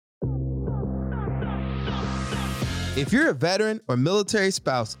If you're a veteran or military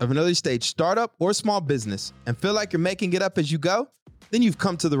spouse of an early stage startup or small business and feel like you're making it up as you go, then you've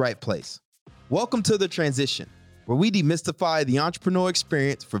come to the right place. Welcome to The Transition, where we demystify the entrepreneur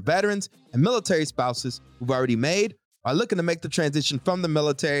experience for veterans and military spouses who've already made or are looking to make the transition from the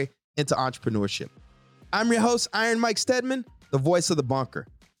military into entrepreneurship. I'm your host, Iron Mike Stedman, the voice of the bunker.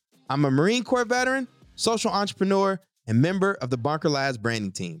 I'm a Marine Corps veteran, social entrepreneur, and member of the Bunker Labs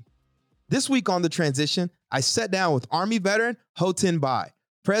branding team. This week on The Transition, I sat down with Army veteran Haotian Bai,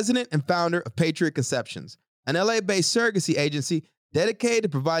 president and founder of Patriot Conceptions, an LA-based surrogacy agency dedicated to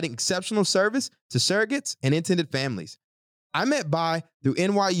providing exceptional service to surrogates and intended families. I met Bai through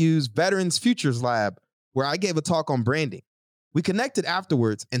NYU's Veterans Futures Lab, where I gave a talk on branding. We connected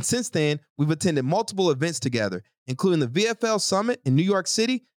afterwards, and since then, we've attended multiple events together, including the VFL Summit in New York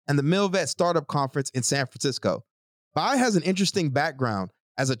City and the MilVet Startup Conference in San Francisco. Bai has an interesting background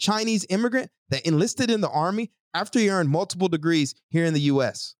as a Chinese immigrant that enlisted in the Army after he earned multiple degrees here in the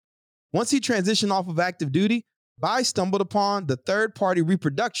U.S. Once he transitioned off of active duty, Bai stumbled upon the third-party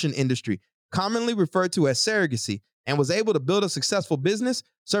reproduction industry, commonly referred to as surrogacy, and was able to build a successful business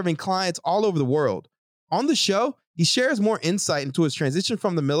serving clients all over the world. On the show, he shares more insight into his transition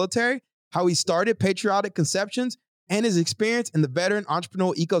from the military, how he started Patriotic Conceptions, and his experience in the veteran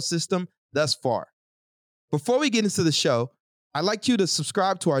entrepreneurial ecosystem thus far. Before we get into the show, I'd like you to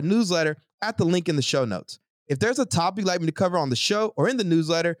subscribe to our newsletter at the link in the show notes. If there's a topic you'd like me to cover on the show or in the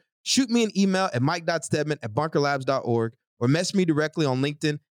newsletter, shoot me an email at mike.stedman@bunkerlabs.org or message me directly on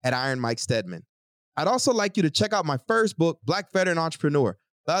LinkedIn at Iron Mike Stedman. I'd also like you to check out my first book, Black Veteran Entrepreneur,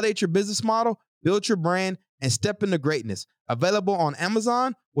 Validate Your Business Model, Build Your Brand, and Step into Greatness, available on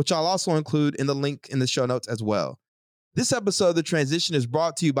Amazon, which I'll also include in the link in the show notes as well. This episode of The Transition is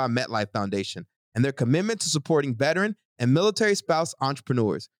brought to you by MetLife Foundation and their commitment to supporting veteran and military spouse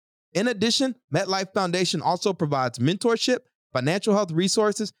entrepreneurs. In addition, MetLife Foundation also provides mentorship, financial health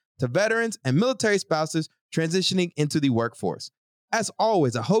resources to veterans and military spouses transitioning into the workforce. As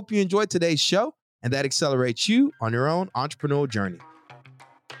always, I hope you enjoyed today's show and that accelerates you on your own entrepreneurial journey.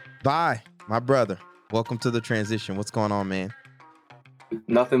 Bai, my brother. Welcome to The Transition. What's going on, man?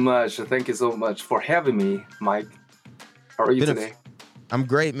 Nothing much. Thank you so much for having me, Mike. How are you today? I'm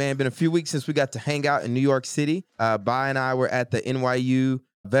great, man. Been a few weeks since we got to hang out in New York City. Bai and I were at the NYU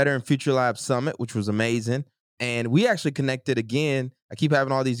Veteran Future Lab Summit, which was amazing. And we actually connected again. I keep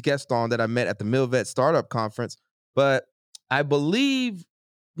having all these guests on that I met at the MilVet Startup Conference. But I believe,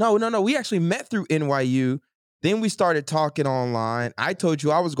 no. We actually met through NYU. Then we started talking online. I told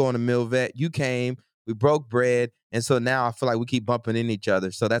you I was going to MilVet. You came. We broke bread. And so now I feel like we keep bumping into each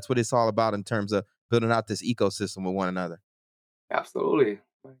other. So that's what it's all about in terms of building out this ecosystem with one another. Absolutely.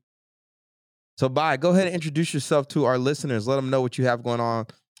 So, Bai, go ahead and introduce yourself to our listeners. Let them know what you have going on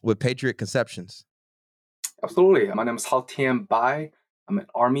with Patriot Conceptions. Absolutely. My name is Haotian Bai. I'm an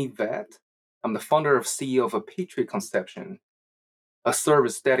Army vet. I'm the founder and CEO of a Patriot Conception, a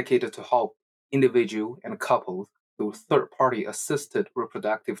service dedicated to help individuals and couples through third-party assisted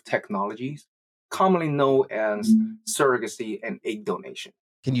reproductive technologies, commonly known as surrogacy and egg donation.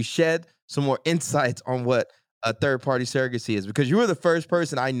 Can you shed some more insights on what a third-party surrogacy is? Because you were the first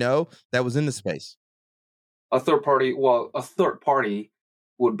person I know that was in the space. A third party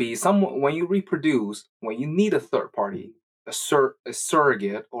would be someone, when you reproduce, when you need a third party, a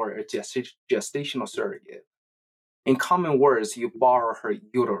surrogate or a gestational surrogate. In common words, you borrow her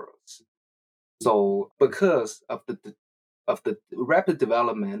uterus. So because of the rapid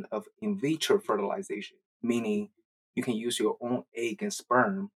development of in vitro fertilization, meaning you can use your own egg and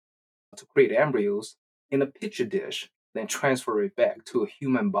sperm to create embryos in a petri dish, then transfer it back to a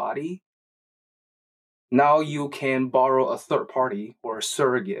human body. Now you can borrow a third party or a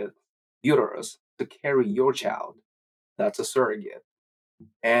surrogate uterus to carry your child. That's a surrogate.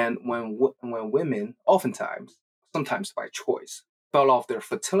 And when women, oftentimes, sometimes by choice, fell off their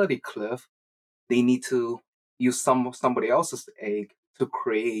fertility cliff, they need to use somebody else's egg to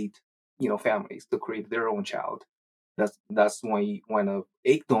create, families, to create their own child. That's when an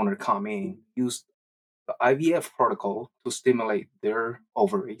egg donor come in, use the IVF protocol to stimulate their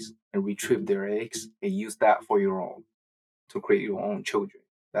ovaries and retrieve their eggs and use that for your own, to create your own children.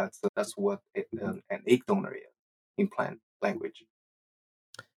 That's what an egg donor is in plant language.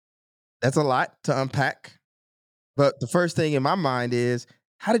 That's a lot to unpack. But the first thing in my mind is,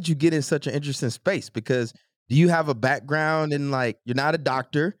 how did you get in such an interesting space? Because do you have a background in, like, you're not a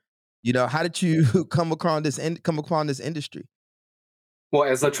doctor? How did you come upon this industry? Well,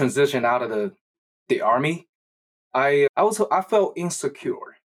 as I transition out of the Army, I felt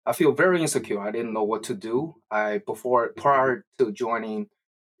insecure. I feel very insecure. I didn't know what to do. Prior to joining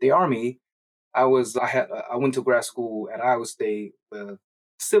the Army, I went to grad school at Iowa State with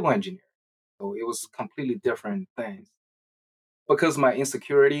civil engineer. So it was completely different things. Because of my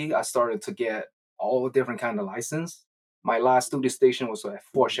insecurity, I started to get all different kind of license. My last duty station was at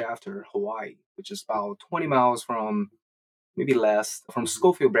Fort Shafter, Hawaii, which is about 20 miles from, maybe less, from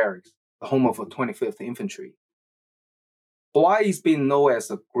Schofield Barracks, the home of the 25th Infantry. Hawaii's been known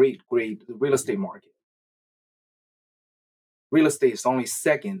as a great, great real estate market. Real estate is only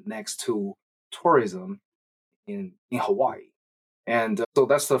second next to tourism in Hawaii. And so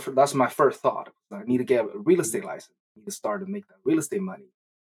that's my first thought. I need to get a real estate license. I need to start to make that real estate money.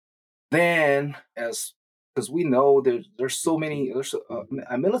 Then, as because we know there's so many,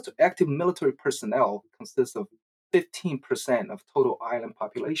 active military personnel consists of 15% of total island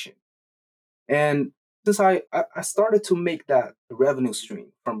population. And since I started to make that revenue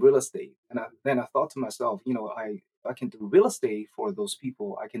stream from real estate, and then I thought to myself, I can do real estate for those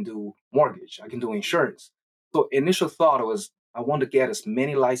people. I can do mortgage. I can do insurance. So initial thought was I want to get as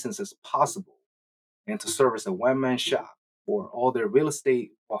many licenses as possible and to serve as a one-man shop for all their real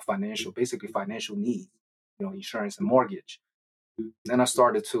estate or basically financial needs, insurance and mortgage. Then I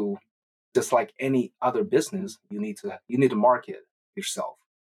started to, just like any other business, you need to market yourself.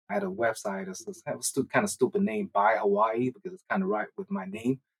 I had a website. It was kind of stupid name, Buy Hawaii, because it's kind of right with my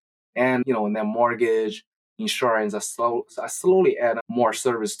name. And then mortgage, insurance. I slowly add more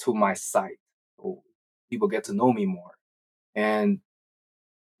service to my site, so people get to know me more. And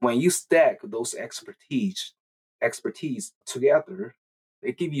when you stack those expertise together,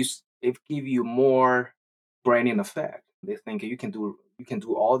 it give you more branding effect. They think you can do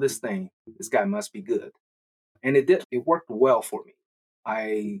all this thing. This guy must be good, and it did. It worked well for me.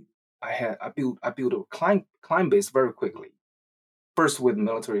 I built a client base very quickly. First with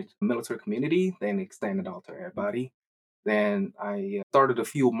military community, then extended out to everybody. Then I started a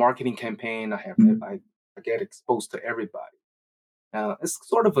few marketing campaign. I get exposed to everybody. It's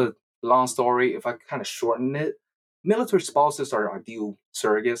sort of a long story. If I kind of shorten it, military spouses are ideal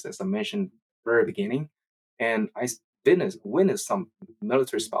surrogates, as I mentioned at the very beginning. And I witnessed some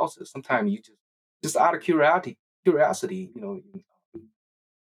military spouses. Sometimes you just out of curiosity,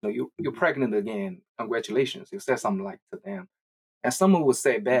 you're pregnant again. Congratulations. You said something like to them, and someone would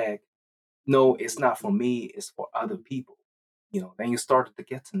say back, "No, it's not for me. It's for other people." Then you started to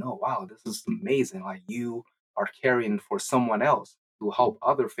get to know, wow, this is amazing. Like you are caring for someone else to help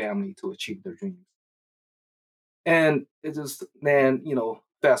other family to achieve their dreams. And it just then,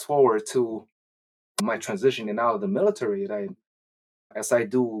 fast forward to my transition and out of the military. As I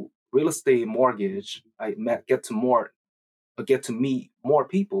do real estate mortgage, get to meet more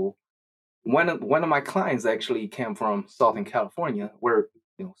people. One of my clients actually came from Southern California, where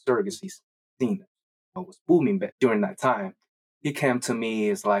surrogacy scene was booming back during that time. He came to me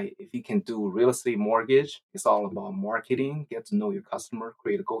as like, if you can do real estate mortgage, it's all about marketing, get to know your customer,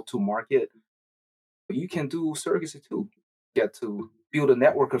 create a go-to market. But you can do surrogacy too. Get to build a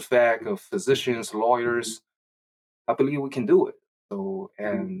network effect of physicians, lawyers. I believe we can do it. So,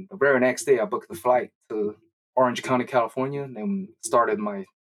 and the very next day, I booked the flight to Orange County, California, and then started my,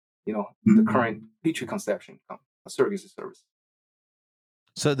 the current Patriot conception, a surrogacy service.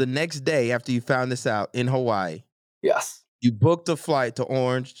 So the next day after you found this out in Hawaii, Yes. you booked a flight to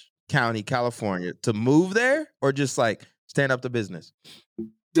Orange County, California to move there, or just like stand up the business?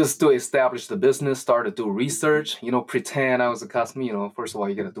 Just to establish the business, start to do research, pretend I was a customer. First of all,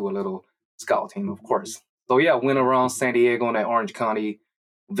 you got to do a little scouting, of course. So yeah, went around San Diego and Orange County,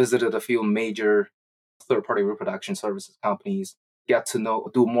 visited a few major third-party reproduction services companies, get to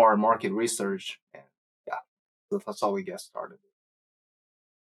do more market research, and yeah, that's how we get started.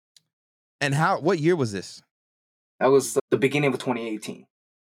 And what year was this? That was the beginning of 2018.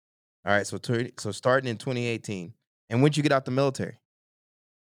 All right, so starting in 2018. And when did you get out the military?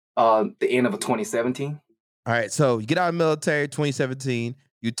 The end of 2017. All right, so you get out of the military 2017.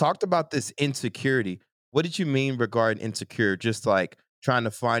 You talked about this insecurity. What did you mean regarding insecure? Just like trying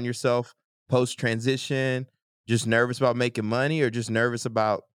to find yourself post transition, just nervous about making money, or just nervous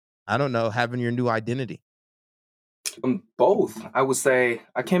about, I don't know, having your new identity? Both. I would say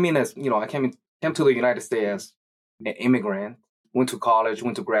I came in as, came to the United States as an immigrant, went to college,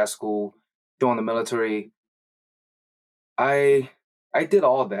 went to grad school, joined the military. I did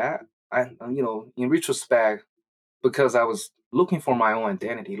all that. In retrospect, because I was looking for my own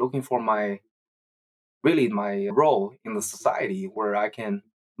identity, looking for my role in the society where I can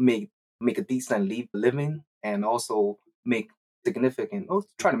make a decent living and also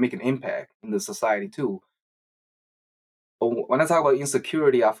try to make an impact in the society too. But when I talk about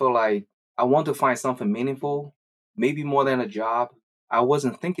insecurity, I feel like I want to find something meaningful, maybe more than a job. I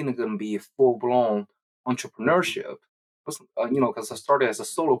wasn't thinking it's going to be full blown entrepreneurship. Because I started as a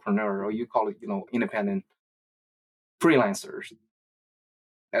solopreneur, or you call it, independent freelancers.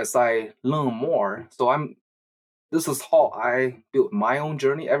 As I learn more, this is how I built my own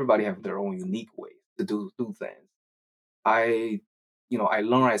journey. Everybody have their own unique way to do things. I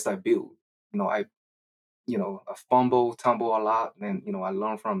learn as I build. I fumble, tumble a lot, and I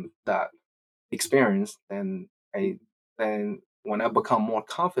learn from that experience. Then when I become more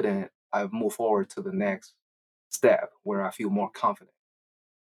confident, I move forward to the next step where I feel more confident.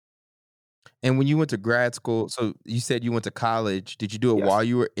 And when you went to grad school, so you said you went to college. Did you do it Yes, while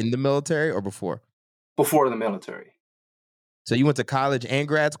you were in the military or before? before the military. So you went to college and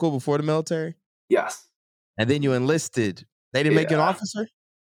grad school before the military? Yes, And then you enlisted. They didn't make you an yeah. officer?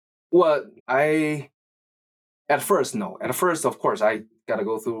 Well, I at first no. At first, of course, I got to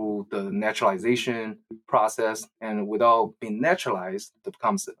go through the naturalization process, and without being naturalized, it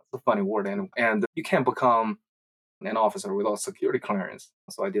becomes a funny word, and you can't become an officer without security clearance.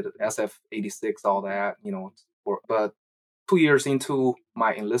 So I did it, SF 86, all that, but 2 years into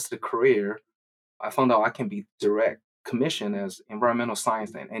my enlisted career, I found out I can be direct commissioned as environmental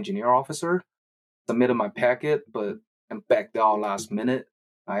science and engineer officer. Submitted my packet, but and backed out last minute.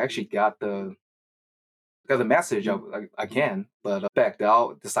 I actually got the message I can, but backed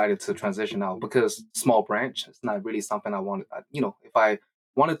out, decided to transition out because small branch, it's not really something I wanted. If I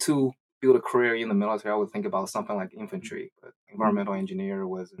wanted to build a career in the military, I would think about something like infantry, but environmental engineer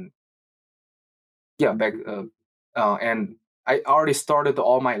wasn't, yeah, and I already started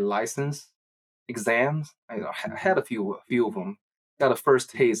all my license exams. I had a few of them. Got a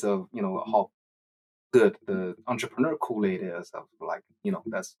first taste of, how good the entrepreneur Kool-Aid is. I was like,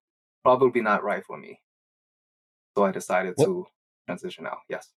 that's probably not right for me. So I decided What to transition out.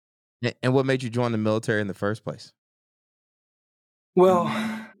 Yes. and what made you join the military in the first place? Well,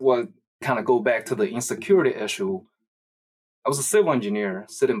 well, kind of go back to the insecurity issue. I was a civil engineer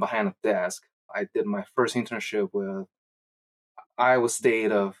sitting behind a desk. I did my first internship with Iowa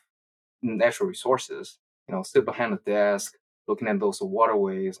State of Natural Resources. Sit behind a desk, looking at those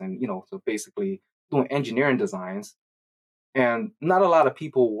waterways, and so basically doing engineering designs. And not a lot of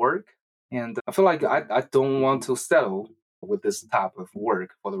people work, and I feel like I don't want to settle with this type of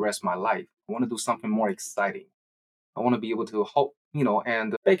work for the rest of my life. I want to do something more exciting. I want to be able to help,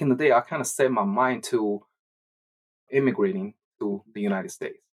 and back in the day, I kind of set my mind to immigrating to the United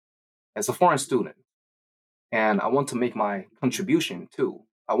States as a foreign student. And I want to make my contribution too.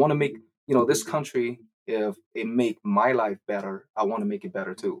 I want to make, this country, if it make my life better, I want to make it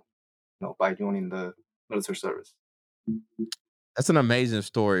better too, by joining the military service. That's an amazing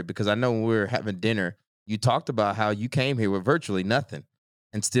story because I know when we were having dinner, you talked about how you came here with virtually nothing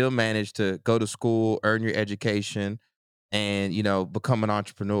and still managed to go to school, earn your education, and become an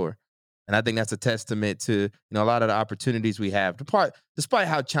entrepreneur. And I think that's a testament to a lot of the opportunities we have. Despite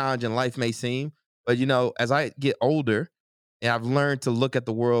how challenging life may seem, but as I get older, and I've learned to look at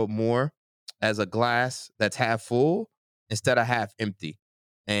the world more as a glass that's half full instead of half empty.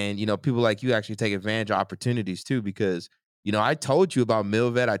 And people like you actually take advantage of opportunities too, because I told you about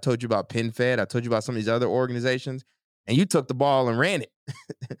Milvet, I told you about PenFed, I told you about some of these other organizations, and you took the ball and ran it,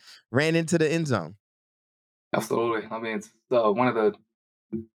 ran into the end zone. Absolutely. I mean, it's one of the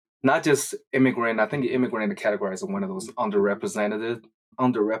not just immigrant. I think immigrant categorized as one of those underrepresented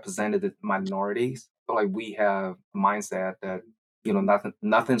minorities. I feel like we have a mindset that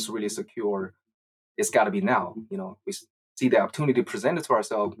nothing's really secure. It's got to be now. We see the opportunity presented to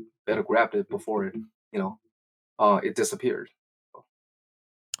ourselves, better grab it before it disappeared. All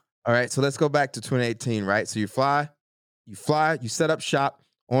right, so let's go back to 2018, right? So you set up shop,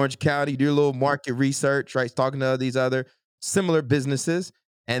 Orange County, you do a little market research, right? Talking to these other similar businesses,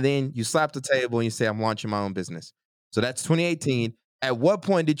 and then you slap the table and you say, I'm launching my own business. So that's 2018. At what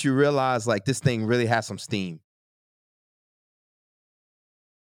point did you realize like this thing really has some steam?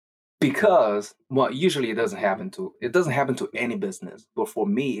 Because well, usually it doesn't happen to any business. But for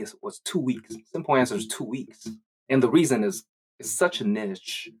me, it was 2 weeks. Simple answer is 2 weeks. And the reason is it's such a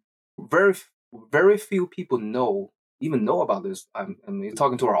niche. Very very few people even know about this. I mean,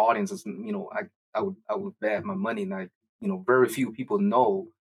 talking to our audiences, I would bet my money that very few people know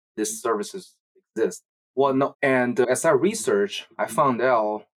this services exist. Well, no, and as I researched, I found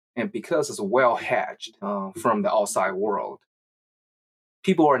out, and because it's well hatched from the outside world,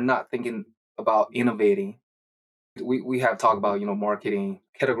 people are not thinking about innovating. We have talked about marketing,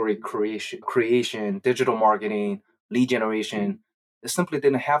 category creation, digital marketing, lead generation. They simply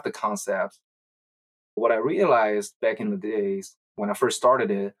didn't have the concepts. What I realized back in the days when I first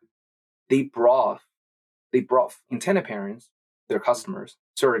started it, they brought intended parents their customers,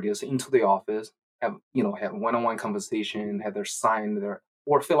 surrogates, into the office, have one-on-one conversation, have their sign their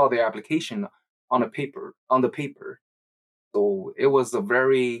or fill out their application on the paper. So it was a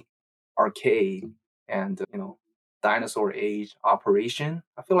very archaic and dinosaur age operation.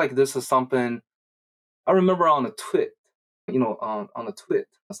 I feel like this is something I remember on a tweet, on a tweet,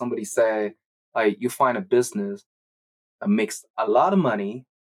 somebody said, like, you find a business that makes a lot of money,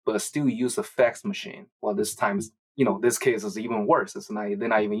 but still use a fax machine. Well, this time's, this case is even worse. It's not, they're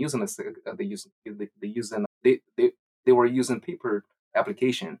not even using they were using paper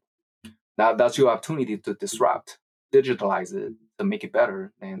application. Now that's your opportunity to disrupt, digitalize it, to make it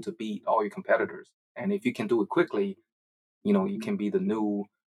better and to beat all your competitors. And if you can do it quickly, you can be the new,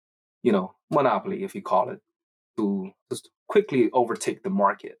 monopoly, if you call it, to just quickly overtake the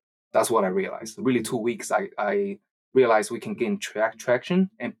market. That's what I realized. Really, 2 weeks, I realized we can gain traction.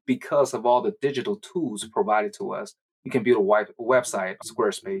 And because of all the digital tools provided to us, you can build a website,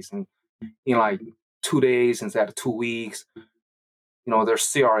 Squarespace, and in like 2 days instead of 2 weeks. There's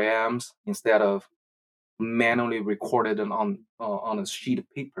CRMs instead of manually recorded and on a sheet of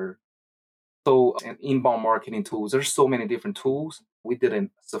paper. So, and inbound marketing tools, there's so many different tools. We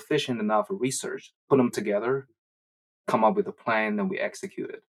didn't sufficient enough research, put them together, come up with a plan, and we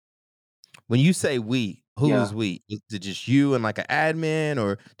execute it. When you say we, who Yeah. is we? Is it just you and like an admin,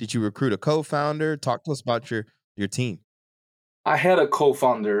 or did you recruit a co-founder? Talk to us about your team. I had a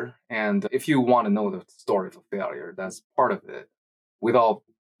co-founder, and if you want to know the story of a failure, that's part of it, without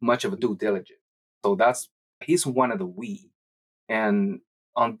much of a due diligence. So he's one of the we. And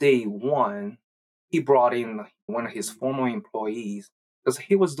on day one, he brought in one of his former employees because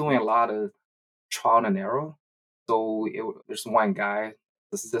he was doing a lot of trial and error. So there's one guy,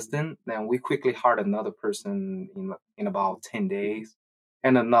 assistant, then we quickly hired another person in about 10 days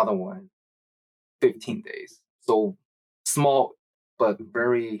and another one 15 days. So small but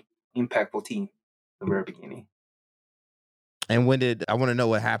very impactful team at the very beginning. And I want to know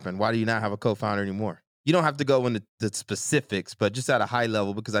what happened? Why do you not have a co-founder anymore? You don't have to go into the specifics, but just at a high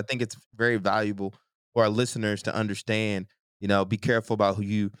level, because I think it's very valuable for our listeners to understand, be careful about who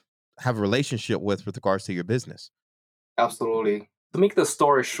you have a relationship with regards to your business. Absolutely. To make the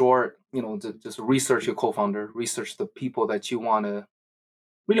story short, just research your co-founder, research the people that you want to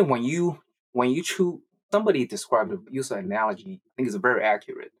really when you choose. Somebody described it, use an analogy. I think it's very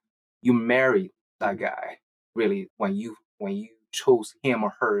accurate. You married that guy really when you chose him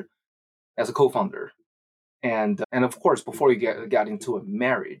or her as a co-founder, and of course before you got into a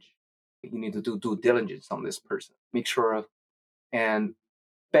marriage, you need to do due diligence on this person. Make sure. And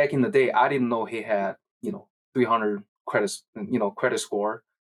back in the day, I didn't know he had 300 credit score,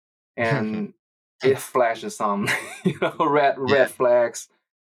 and it flashes some red flags,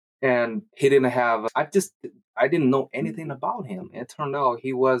 and he didn't have. I didn't know anything about him. It turned out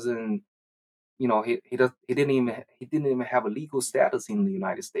he wasn't. He didn't even have a legal status in the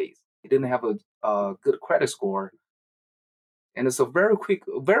United States. He didn't have a good credit score, and it's a very quick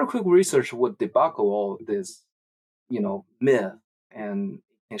research would debunk all this myth and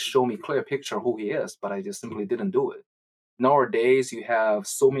show me clear picture of who he is, but I just simply didn't do it. Nowadays, you have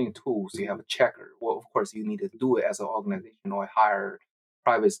so many tools. You have a checker. Well, of course, you need to do it as an organization or hire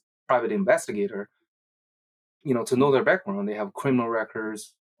private private investigator, to know their background. They have criminal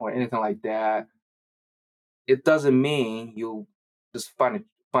records or anything like that. It doesn't mean you just find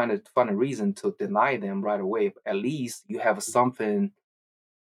a reason to deny them right away. But at least you have something.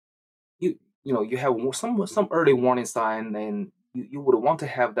 You have some early warning sign, and you would want to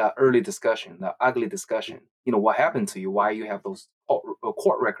have that early discussion, that ugly discussion. What happened to you? Why you have those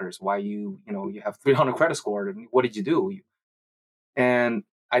court records? Why you have 300 credit score? And what did you do? And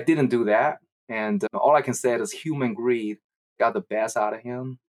I didn't do that. And all I can say is human greed got the best out of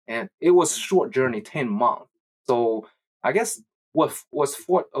him. And it was a short journey, 10 months. So I guess what was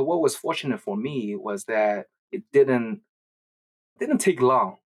fortunate for me was that it didn't take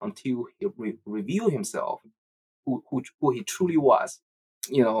long until he revealed himself, who he truly was.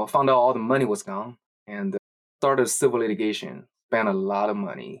 Found out all the money was gone and started civil litigation. Spent a lot of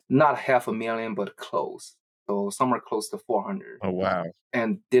money, not 500,000, but close. So somewhere close to 400, Oh, wow.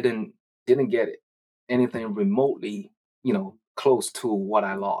 and didn't get anything remotely, close to what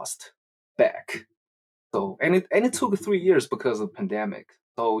I lost back. So and it took 3 years because of pandemic.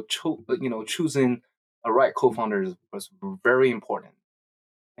 So choosing a right co-founder was very important.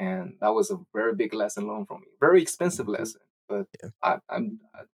 And that was a very big lesson learned from me. Very expensive lesson, but Yeah. I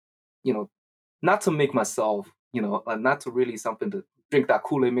not to make myself, not to really something to drink that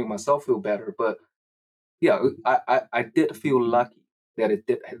Kool-Aid, make myself feel better. But yeah, I did feel lucky that it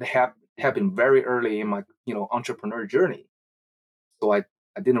did happen very early in my, entrepreneur journey. So I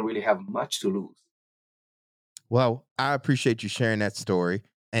didn't really have much to lose. Well, I appreciate you sharing that story.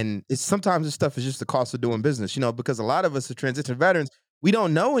 And it's sometimes this stuff is just the cost of doing business, because a lot of us are transition veterans, we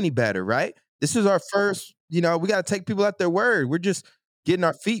don't know any better, right? This is our first, we got to take people at their word. We're just getting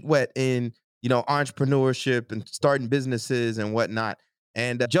our feet wet in, entrepreneurship and starting businesses and whatnot.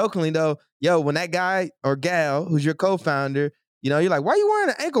 And jokingly though, yo, when that guy or gal who's your co-founder, you're like, why are you wearing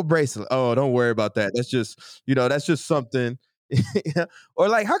an ankle bracelet? Oh, don't worry about that. That's just something. Or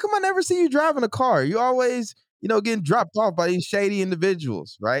like, how come I never see you driving a car? You always getting dropped off by these shady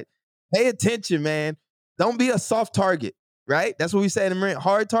individuals, right? Pay attention, man. Don't be a soft target, right? That's what we say in the Marine.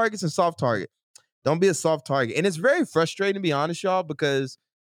 Hard targets and soft target. Don't be a soft target. And it's very frustrating, to be honest, y'all, because,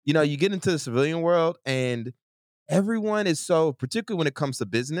 you get into the civilian world and everyone is so, particularly when it comes to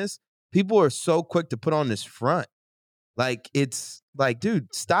business, people are so quick to put on this front. Like, it's like, dude,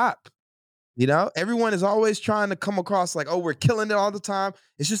 stop. Everyone is always trying to come across like, oh, we're killing it all the time.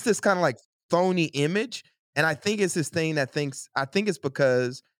 It's just this kind of like phony image. And I think it's this thing I think it's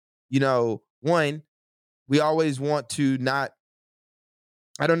because, one, we always want to not,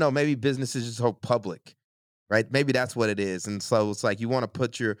 I don't know, maybe business is just so public, right? Maybe that's what it is. And so it's like you want to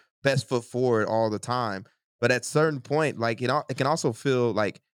put your best foot forward all the time. But at a certain point, like, it can also feel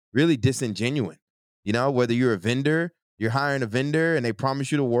like really disingenuous, whether you're a vendor, you're hiring a vendor and they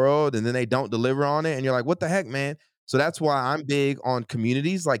promise you the world and then they don't deliver on it. And you're like, what the heck, man? So that's why I'm big on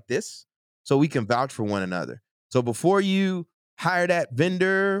communities like this so we can vouch for one another. So before you hire that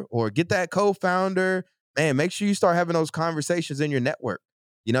vendor or get that co-founder, man, make sure you start having those conversations in your network.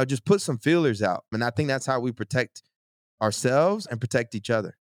 Just put some feelers out. And I think that's how we protect ourselves and protect each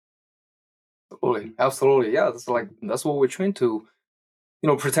other. Absolutely, absolutely, yeah. That's what we're trained to,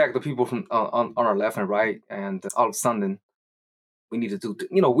 protect the people from on our left and right. And all of a sudden, we need to do,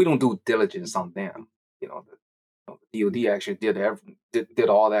 we don't do diligence on them. The DoD actually did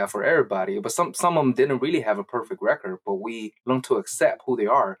all that for everybody, but some of them didn't really have a perfect record. But we learn to accept who they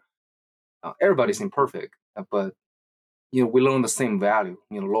are. Everybody's imperfect, but we learn the same value,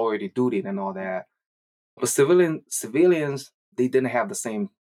 loyalty, duty, and all that. But civilians, they didn't have the same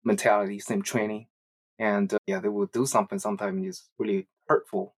mentality, same training, and yeah, they would do something sometimes it's really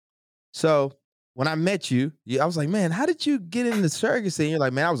hurtful. So when I met you, I was like, man, how did you get into surrogacy? And you're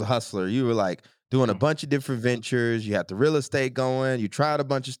like, man, I was a hustler. You were like doing a Mm. bunch of different ventures. You had the real estate going. You tried a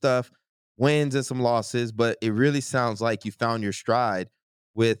bunch of stuff, wins and some losses, but it really sounds like you found your stride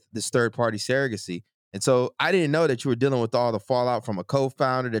with this third party surrogacy. And so I didn't know that you were dealing with all the fallout from a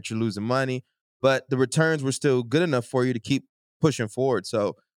co-founder, that you're losing money, but the returns were still good enough for you to keep pushing forward.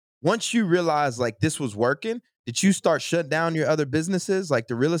 So once you realized like this was working, did you start shut down your other businesses like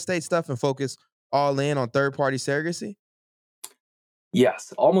the real estate stuff and focus all in on third party surrogacy?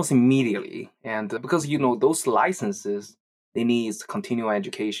 Yes, almost immediately, and because those licenses, they need continual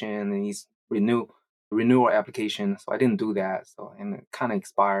education, they need renewal application. So I didn't do that. So and it kind of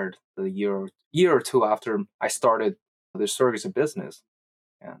expired the year or two after I started the service business,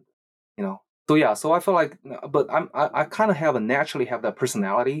 and you know. So yeah, so I feel like, but I kind of naturally have that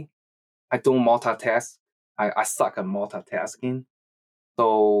personality. I don't multitask. I suck at multitasking.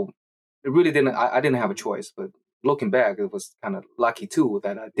 So it really didn't. I didn't have a choice. But looking back, it was kind of lucky too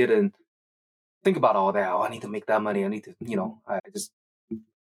that I didn't think about all that. Oh, I need to make that money. I need to, I just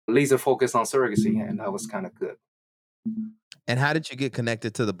laser focus on surrogacy, and that was kind of good. And how did you get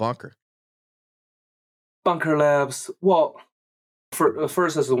connected to the bunker? Bunker Labs. Well,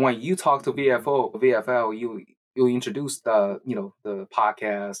 first as when you talk to VFL, you introduced the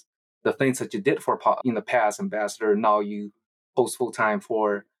podcast, the things that you did for in the past, ambassador. Now you post full time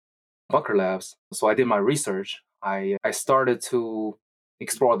for Bunker Labs. So I did my research. I started to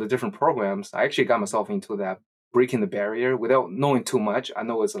explore the different programs. I actually got myself into that breaking the barrier without knowing too much. I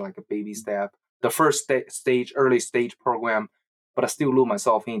know it's like a baby step, the first stage, early stage program, but I still loop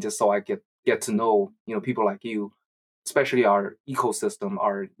myself in just so I get to know people like you, especially our ecosystem,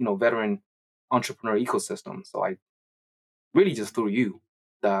 our veteran entrepreneur ecosystem. So I really just through you,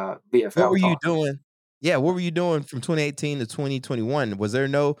 the What VFL were you talk. doing? Yeah, what were you doing from 2018 to 2021? Was there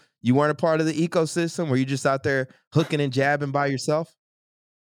you weren't a part of the ecosystem? Were you just out there hooking and jabbing by yourself?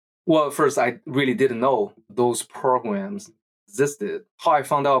 Well, at first, I really didn't know those programs existed. How I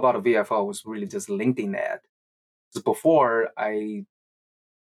found out about a VFL was really just LinkedIn ad. Because before I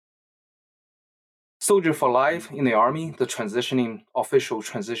Soldier for Life in the Army, the official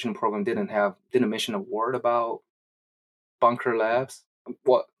transition program didn't mention a word about Bunker Labs.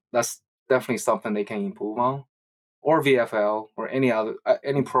 What That's definitely something they can improve on, or VFL, or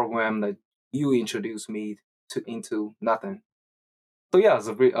any program that you introduced me into nothing. So yeah, it's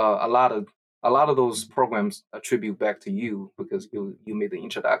a lot of a lot of those programs attribute back to you because you made the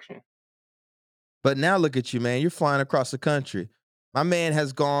introduction. But now look at you, man. You're flying across the country. My man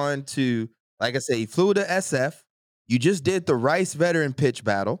has gone to, like I said, he flew to SF. You just did the Rice veteran pitch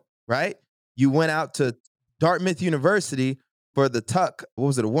battle, right? You went out to Dartmouth University for the Tuck. What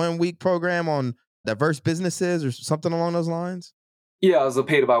was it, a 1 week program on diverse businesses or something along those lines? Yeah, I was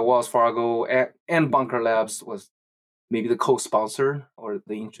paid by Wells Fargo, and Bunker Labs was maybe the co-sponsor or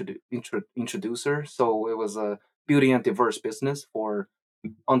the introducer. So it was a beauty and diverse business for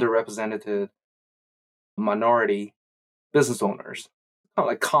underrepresented minority business owners. Kind of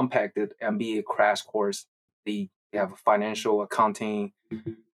like compacted MBA crash course. They have financial, accounting,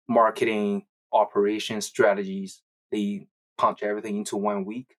 marketing, operations, strategies. They punch everything into 1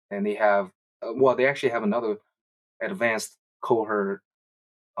 week, and they have they actually have another advanced cohort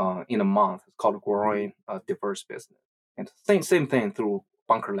in a month. It's called Growing Diverse Business, and same thing through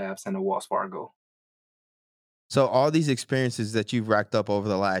Bunker Labs and the Wells Fargo. So all these experiences that you've racked up over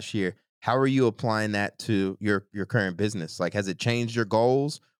the last year, how are you applying that to your current business? Like, has it changed your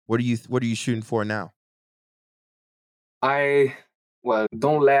goals? What are you shooting for now? I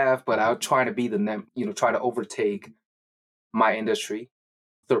don't laugh, but I'll try to be try to overtake my industry,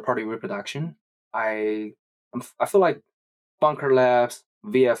 third party reproduction. I I feel like Bunker Labs,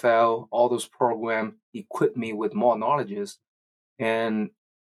 VFL, all those programs equip me with more knowledges. And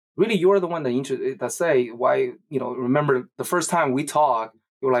really, you're the one that say why. Remember the first time we talked,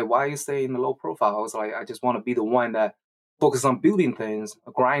 you were like, "Why are you staying the low profile?" I was like, "I just want to be the one that focus on building things,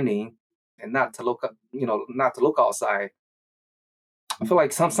 grinding, and not to look up, not to look outside." I feel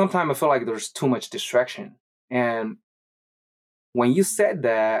like sometimes I feel like there's too much distraction. And when you said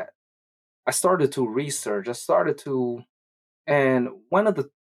that, I started to research. And one of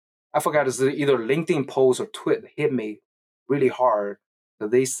the I forgot, is either LinkedIn post or tweet hit me really hard. That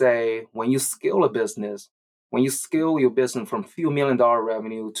they say when you scale a business, when you scale your business from few $1 million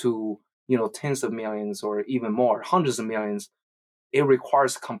revenue to tens of millions or even more, hundreds of millions, it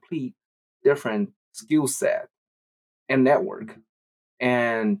requires complete different skill set and network.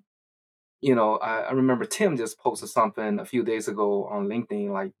 And I remember Tim just posted something a few days ago on LinkedIn,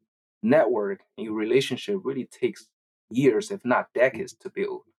 like network and your relationship really takes years, if not decades, to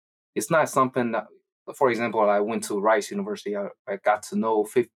build. It's not something that, for example, I went to Rice University. I got to know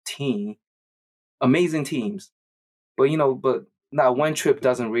 15 amazing teams, but now one trip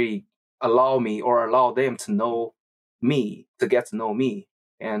doesn't really allow me or allow them to know me, to get to know me.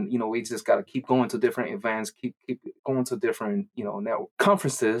 And we just got to keep going to different events, keep going to different network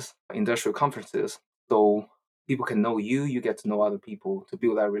conferences, industrial conferences, so people can know you. You get to know other people to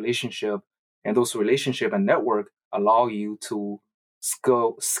build that relationship, and those relationship and network allow you to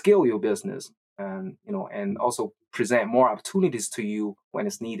scale your business, and also present more opportunities to you when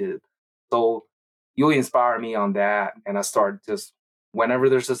it's needed. So you inspire me on that, and I start just whenever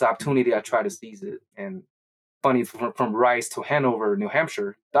there's this opportunity, I try to seize it. And funny, from Rice to Hanover, New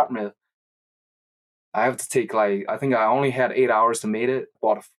Hampshire, Dartmouth, I have to take, like, I think I only had 8 hours to make it.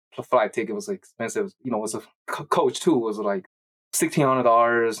 Bought a flight ticket, was expensive. It was a coach too. It was like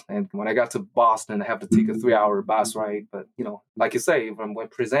 $1,600, and when I got to Boston, I have to take a 3-hour bus ride. But like you say,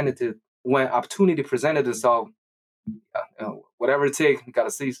 when opportunity presented itself, whatever it takes, you got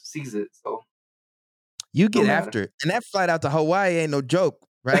to seize it. So You no get matter. after it. And that flight out to Hawaii ain't no joke,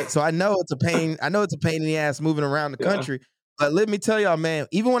 right? So I know it's a pain. I know it's a pain in the ass moving around the Yeah. country. But let me tell y'all, man,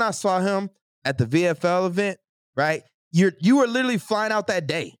 even when I saw him at the VFL event, right? You were literally flying out that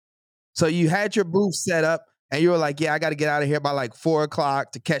day. So you had your booth set up and you were like, yeah, I got to get out of here by like 4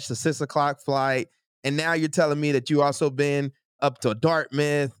 o'clock to catch the 6 o'clock flight. And now you're telling me that you also been up to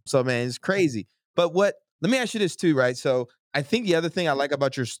Dartmouth. So man, it's crazy. But let me ask you this too, right? So I think the other thing I like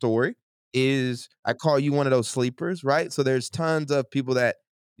about your story is I call you one of those sleepers, right? So there's tons of people that,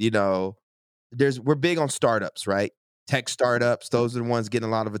 you know, we're big on startups, right? Tech startups, those are the ones getting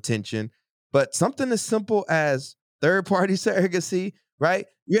a lot of attention. But something as simple as third party surrogacy, right?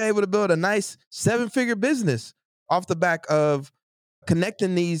 You're able to build a nice 7-figure business off the back of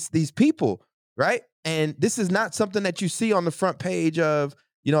connecting these people, right? And this is not something that you see on the front page of,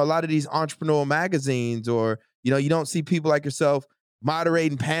 a lot of these entrepreneurial magazines, or, you don't see people like yourself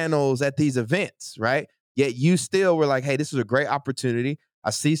moderating panels at these events, right? Yet you still were like, hey, this is a great opportunity.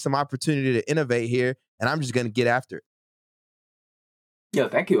 I see some opportunity to innovate here, and I'm just going to get after it. Yeah,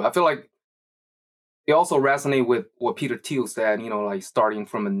 thank you. I feel like it also resonates with what Peter Thiel said, like starting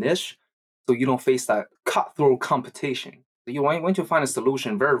from a niche so you don't face that cutthroat competition. So you want to find a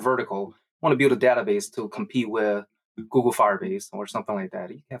solution, very vertical, want to build a database to compete with Google Firebase or something like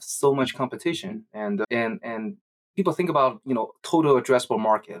that. You have so much competition. And people think about, total addressable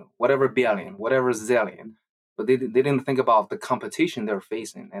market, whatever billion, whatever zillion, but they didn't think about the competition they're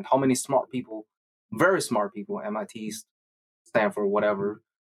facing and how many smart people, very smart people, MIT, Stanford, whatever,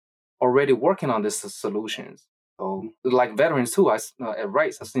 already working on these solutions. So, like veterans too, at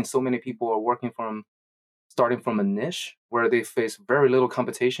Rice, I've seen so many people are starting from a niche where they face very little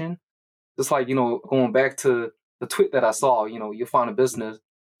competition. Just like, going back to the tweet that I saw, you found a business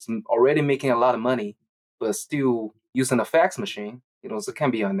already making a lot of money, but still using a fax machine. So it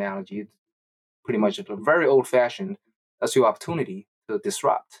can be an analogy. It's pretty much a very old fashioned. That's your opportunity to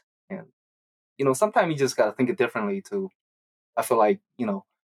disrupt. And, sometimes you just got to think it differently too. I feel like,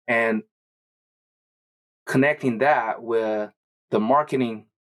 and connecting that with the marketing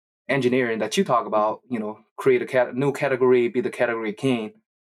engineering that you talk about, create a new category, be the category king.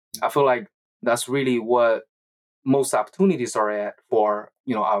 I feel like that's really what most opportunities are at for,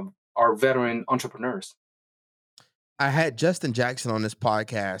 our veteran entrepreneurs. I had Justin Jackson on this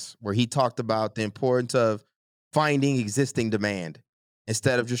podcast where he talked about the importance of finding existing demand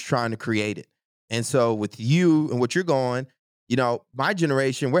instead of just trying to create it. And so with you and what you're going, my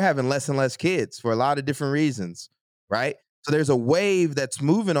generation, we're having less and less kids for a lot of different reasons, right? So there's a wave that's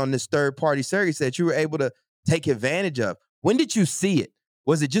moving on this third party service that you were able to take advantage of. When did you see it?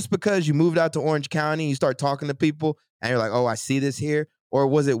 Was it just because you moved out to Orange County and you start talking to people and you're like, oh, I see this here? Or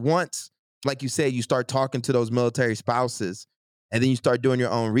was it once, like you said, you start talking to those military spouses and then you start doing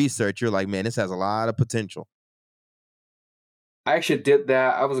your own research? You're like, man, this has a lot of potential. I actually did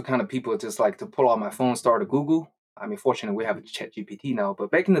that. I was the kind of people just like to pull out my phone, start to Google. I mean, fortunately, we have a chat GPT now,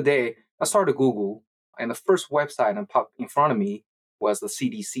 but back in the day, I started Google, and the first website that popped in front of me was the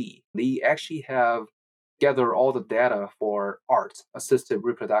CDC. They actually have gathered all the data for ART, assisted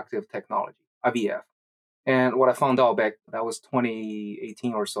reproductive technology, IVF. And what I found out back, that was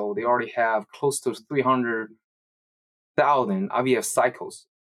 2018 or so, they already have close to 300,000 IVF cycles.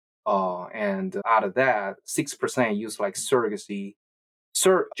 And out of that, 6% use like surrogacy,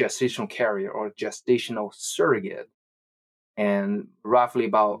 gestational carrier or gestational surrogate. And roughly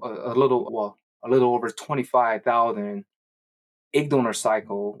about a little over 25,000 egg donor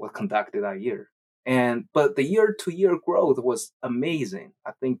cycle was conducted that year. But the year-to-year growth was amazing.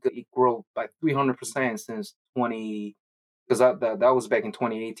 I think it grew by 300% since because that was back in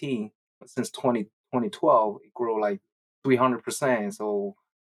 2018. Since 2012, it grew like 300%. So,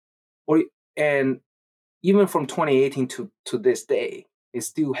 and even from 2018 to this day, it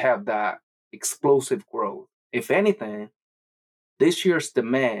still have that explosive growth. If anything, this year's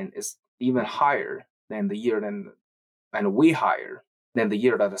demand is even higher than the year and way higher than the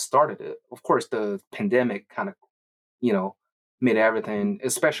year that I started it. Of course, the pandemic kind of, made everything,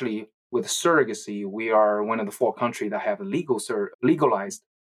 especially with surrogacy. We are one of the 4 countries that have legalized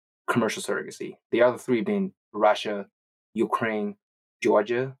commercial surrogacy. The other 3 being Russia, Ukraine,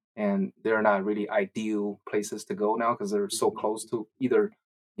 Georgia, and they're not really ideal places to go now because they're so close to either,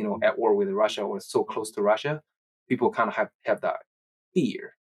 at war with Russia or so close to Russia. People kind of have that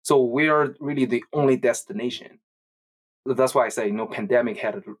fear. So we are really the only destination. That's why I say, pandemic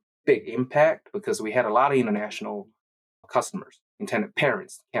had a big impact because we had a lot of international customers, intended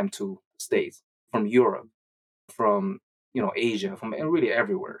parents came to the States from Europe, from, Asia, from really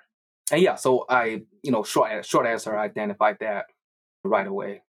everywhere. And yeah, so I, short answer, I identified that right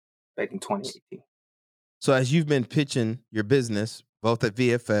away back in 2018. So as you've been pitching your business, both at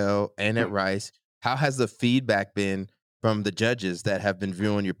VFL and at Rice, how has the feedback been from the judges that have been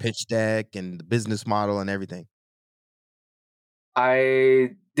viewing your pitch deck and the business model and everything?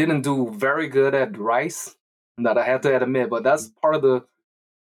 I didn't do very good at Rice, that I have to admit, but that's part of the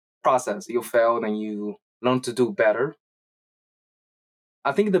process. You fail and you learn to do better.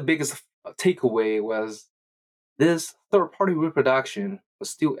 I think the biggest takeaway was this third-party reproduction was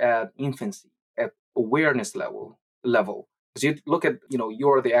still at infancy, at awareness level. Because you look at,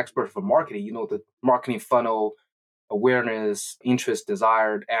 you're the expert for marketing. You know the marketing funnel, awareness, interest,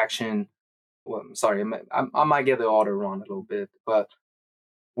 desired, action. Well, I'm sorry, I might get the order wrong a little bit, but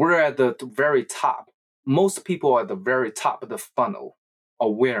we're at the very top. Most people are at the very top of the funnel,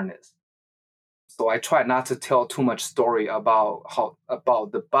 awareness. So I try not to tell too much story about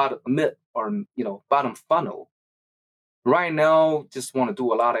the bottom mid or bottom funnel. Right now, just want to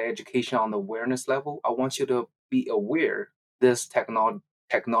do a lot of education on the awareness level. I want you to be aware this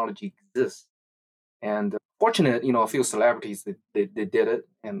technology exists. And fortunate, a few celebrities that they did it,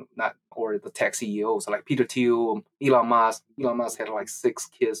 and not or the tech CEOs like Peter Thiel, Elon Musk. Elon Musk had like 6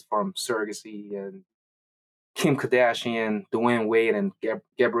 kids from surrogacy, and Kim Kardashian, Dwayne Wade, and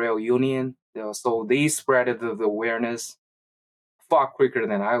Gabrielle Union. So they spread the awareness. far quicker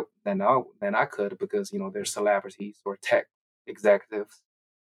than I could because they're celebrities or tech executives.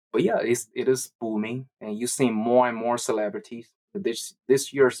 But yeah, it is booming, and you see more and more celebrities.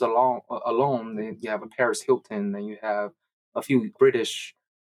 This year's alone, then you have a Paris Hilton, and you have a few British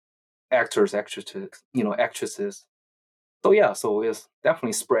actors, actresses. So yeah, so it's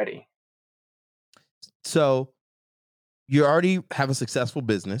definitely spreading. So you already have a successful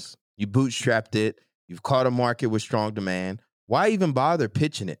business. You bootstrapped it. You've caught a market with strong demand. Why even bother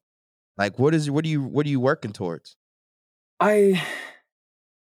pitching it? Like, what are you working towards? I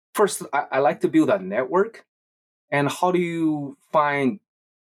first I like to build a network, and how do you find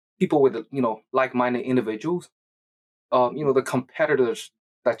people with like-minded individuals? The competitors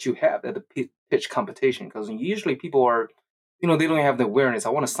that you have at the pitch competition, because usually people are, they don't have the awareness. I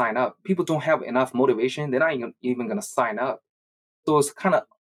want to sign up. People don't have enough motivation. They're not even going to sign up. So it's kind of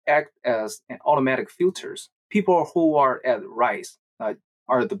act as an automatic filters. People who are at rise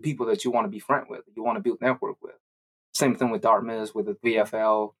are the people that you want to be friend with. You want to build network with. Same thing with Dartmouth, with the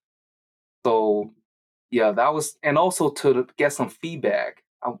VFL. So yeah, that was, and also to get some feedback.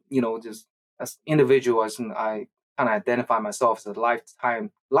 Just as individual, I kind of identify myself as a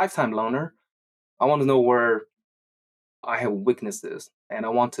lifetime learner. I want to know where I have weaknesses, and I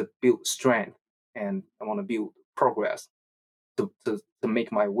want to build strength, and I want to build progress to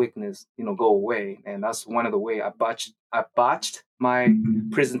make my weakness go away. And that's one of the way I botched my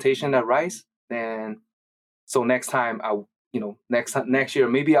presentation at Rice. And so next time next year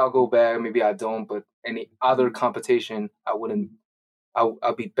maybe I'll go back, maybe I don't, but any other competition I wouldn't.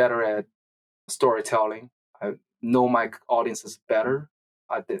 I'll be better at storytelling. I know my audiences better.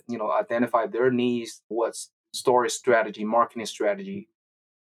 Identify their needs, what's story strategy, marketing strategy.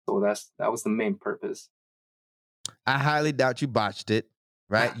 So that was the main purpose. I highly doubt you botched it,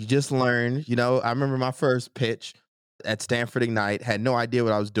 right? You just learned. I remember my first pitch at Stanford Ignite, had no idea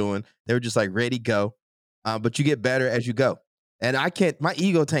what I was doing. They were just like, ready, go. But you get better as you go. And my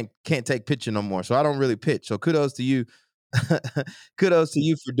ego tank can't take pitching no more. So I don't really pitch. So kudos to you. Kudos to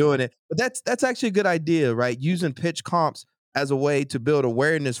you for doing it. But that's actually a good idea, right? Using pitch comps as a way to build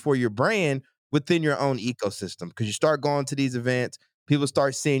awareness for your brand within your own ecosystem. Because you start going to these events, people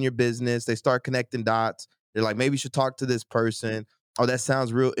start seeing your business, they start connecting dots. They're like, maybe you should talk to this person. Oh, that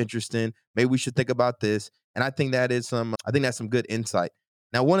sounds real interesting. Maybe we should think about this. And I think that's some good insight.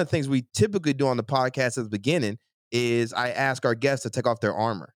 Now, one of the things we typically do on the podcast at the beginning is I ask our guests to take off their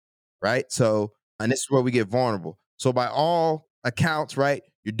armor, right? So, and this is where we get vulnerable. So, by all accounts, right,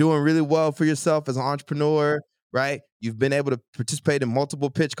 you're doing really well for yourself as an entrepreneur, right? You've been able to participate in multiple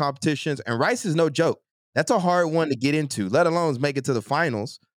pitch competitions, and Rice is no joke. That's a hard one to get into, let alone make it to the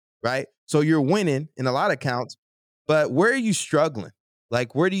finals, right? So you're winning in a lot of counts, but where are you struggling?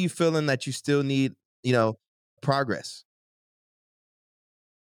 Like, where do you feeling that you still need, you know, progress?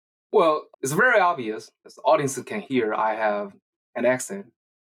 Well, it's very obvious, as the audience can hear, I have an accent.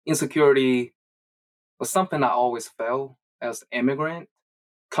 Insecurity was something I always felt as an immigrant.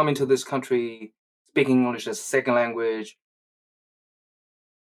 Coming to this country, speaking English as a second language,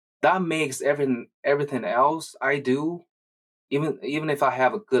 that makes everything else I do, even if I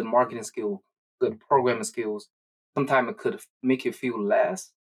have a good marketing skill, good programming skills, sometimes it could make you feel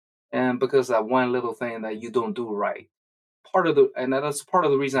less. And because that one little thing that you don't do right. And that's part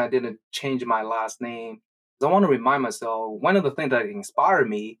of the reason I didn't change my last name. 'Cause I want to remind myself, one of the things that inspired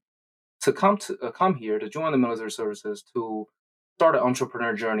me to come here to join the military services to start an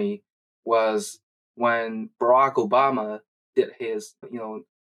entrepreneur journey was when Barack Obama did his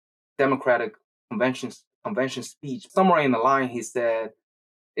Democratic convention speech. Somewhere in the line, he said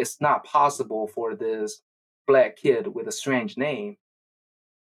it's not possible for this black kid with a strange name.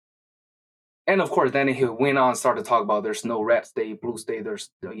 And of course, then he went on and started to talk about there's no red state, blue state, there's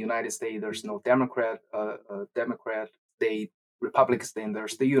the United States, there's no Democrat state, Republican state,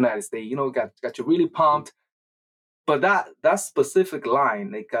 there's the United States. Got you really pumped. But that specific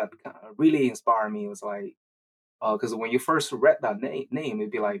line, it got really inspired me. It was like, because when you first read that name,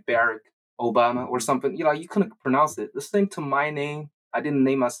 it'd be like Barack Obama or something. You couldn't pronounce it. The same to my name. I didn't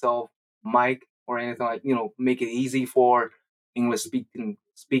name myself Mike or anything like, make it easy for English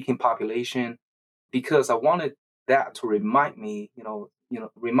speaking population, because I wanted that to remind me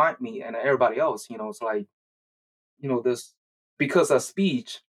and everybody else, it's like, this, because of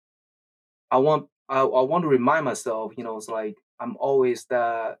speech, I want to remind myself, it's like I'm always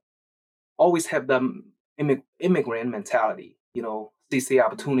have the immigrant mentality, seize the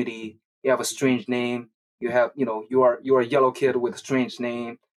opportunity. You have a strange name. You have, you're a yellow kid with a strange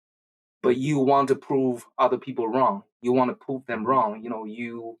name, but you want to prove other people wrong. You want to prove them wrong.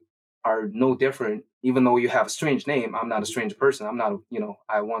 are no different. Even though you have a strange name, I'm not a strange person. I'm not,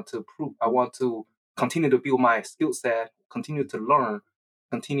 I want to prove, I want to continue to build my skill set, continue to learn,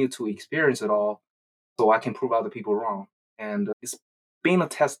 continue to experience it all so I can prove other people wrong. And it's being a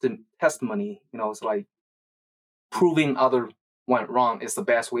testimony, it's like proving other went wrong is the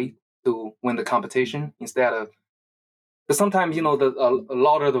best way to win the competition instead of, because sometimes, a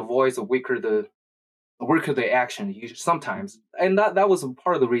louder the voice, the weaker the action. Sometimes, and that was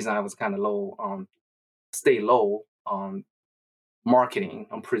part of the reason I was kind of low on stay low on marketing,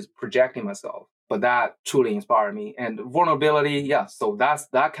 on projecting myself. But that truly inspired me. And vulnerability, yeah. So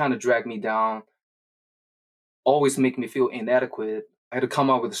that kind of dragged me down, always make me feel inadequate. I had to come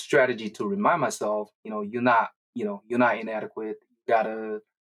up with a strategy to remind myself, you're not inadequate.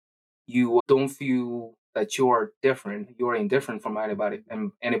 You don't feel that you are different. You are indifferent from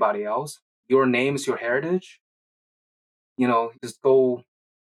anybody else. Your name is your heritage. Just go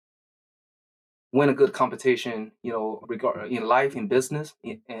win a good competition, in life, in business,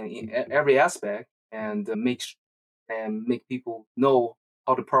 in every aspect, and make people know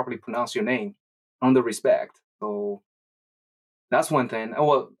how to properly pronounce your name, earn the respect. So that's one thing. And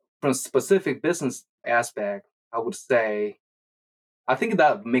well, from a specific business aspect, I would say I think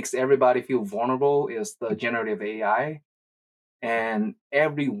that makes everybody feel vulnerable is the generative AI. And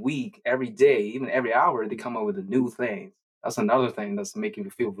every week, every day, even every hour, they come up with a new thing. That's another thing that's making you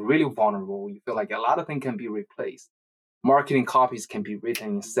feel really vulnerable. You feel like a lot of things can be replaced. Marketing copies can be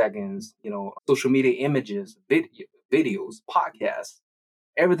written in seconds. Social media images, videos, podcasts,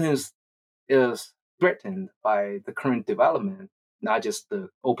 everything is threatened by the current development. Not just the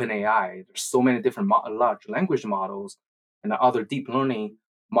open AI. There's so many different large language models and other deep learning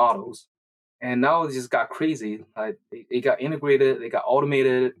models. And now it just got crazy. It got integrated, it got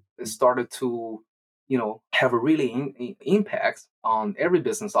automated. It started to, have a really impact on every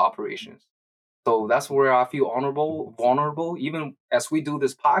business operations. So that's where I feel vulnerable. Even as we do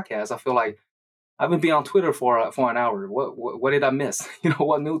this podcast, I feel like I've been on Twitter for an hour. What did I miss?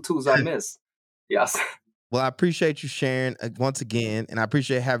 What new tools I miss? Yes. Well, I appreciate you sharing once again, and I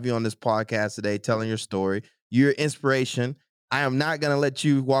appreciate having you on this podcast today, telling your story. You're inspiration. I am not going to let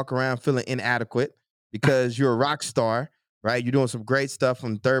you walk around feeling inadequate because you're a rock star, right? You're doing some great stuff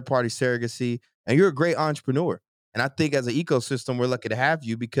on third-party surrogacy, and you're a great entrepreneur. And I think as an ecosystem, we're lucky to have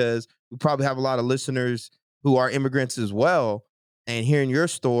you because we probably have a lot of listeners who are immigrants as well. And hearing your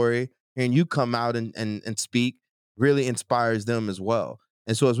story, hearing you come out and speak really inspires them as well.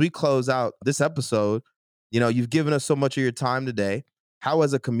 And so as we close out this episode, you've given us so much of your time today. How,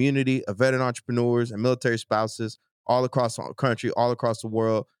 as a community of veteran entrepreneurs and military spouses all across the country, all across the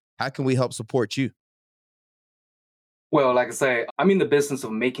world, how can we help support you? Well, like I say, I'm in the business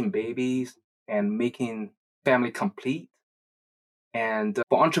of making babies and making family complete. And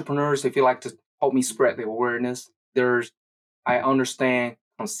for entrepreneurs, if you like to help me spread the awareness, I understand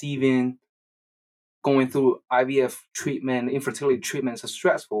conceiving, going through IVF treatment, infertility treatments is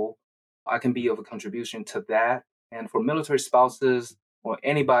stressful. I can be of a contribution to that. And for military spouses or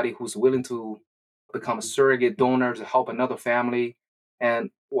anybody who's willing to become a surrogate donor to help another family and,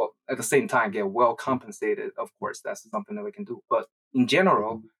 well, at the same time, get well compensated, of course, that's something that we can do. But in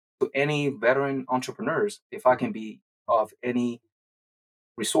general, to any veteran entrepreneurs, if I can be of any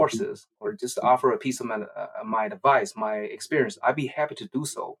resources or just offer a piece of my advice, my experience, I'd be happy to do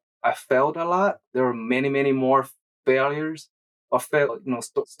so. I failed a lot. There are many, many more failures or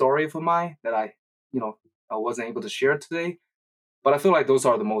story of mine that I wasn't able to share today. But I feel like those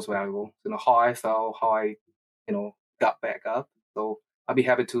are the most valuable. How I fell, how I, got back up. So I'd be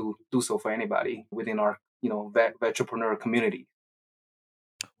happy to do so for anybody within our, entrepreneur community.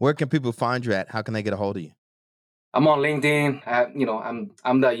 Where can people find you at? How can they get a hold of you? I'm on LinkedIn.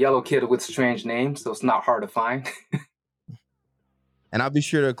 I'm that yellow kid with strange name, so it's not hard to find. And I'll be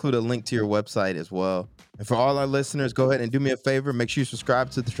sure to include a link to your website as well. And for all our listeners, go ahead and do me a favor. Make sure you subscribe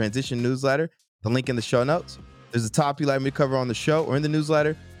to the Transition newsletter. The link in the show notes. If there's a topic you'd like me to cover on the show or in the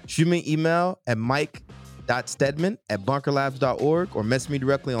newsletter, shoot me an email at mike.stedman@bunkerlabs.org or message me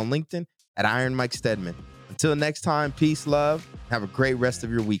directly on LinkedIn at Iron Mike Stedman. Until next time, peace, love, have a great rest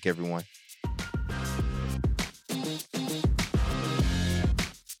of your week, everyone.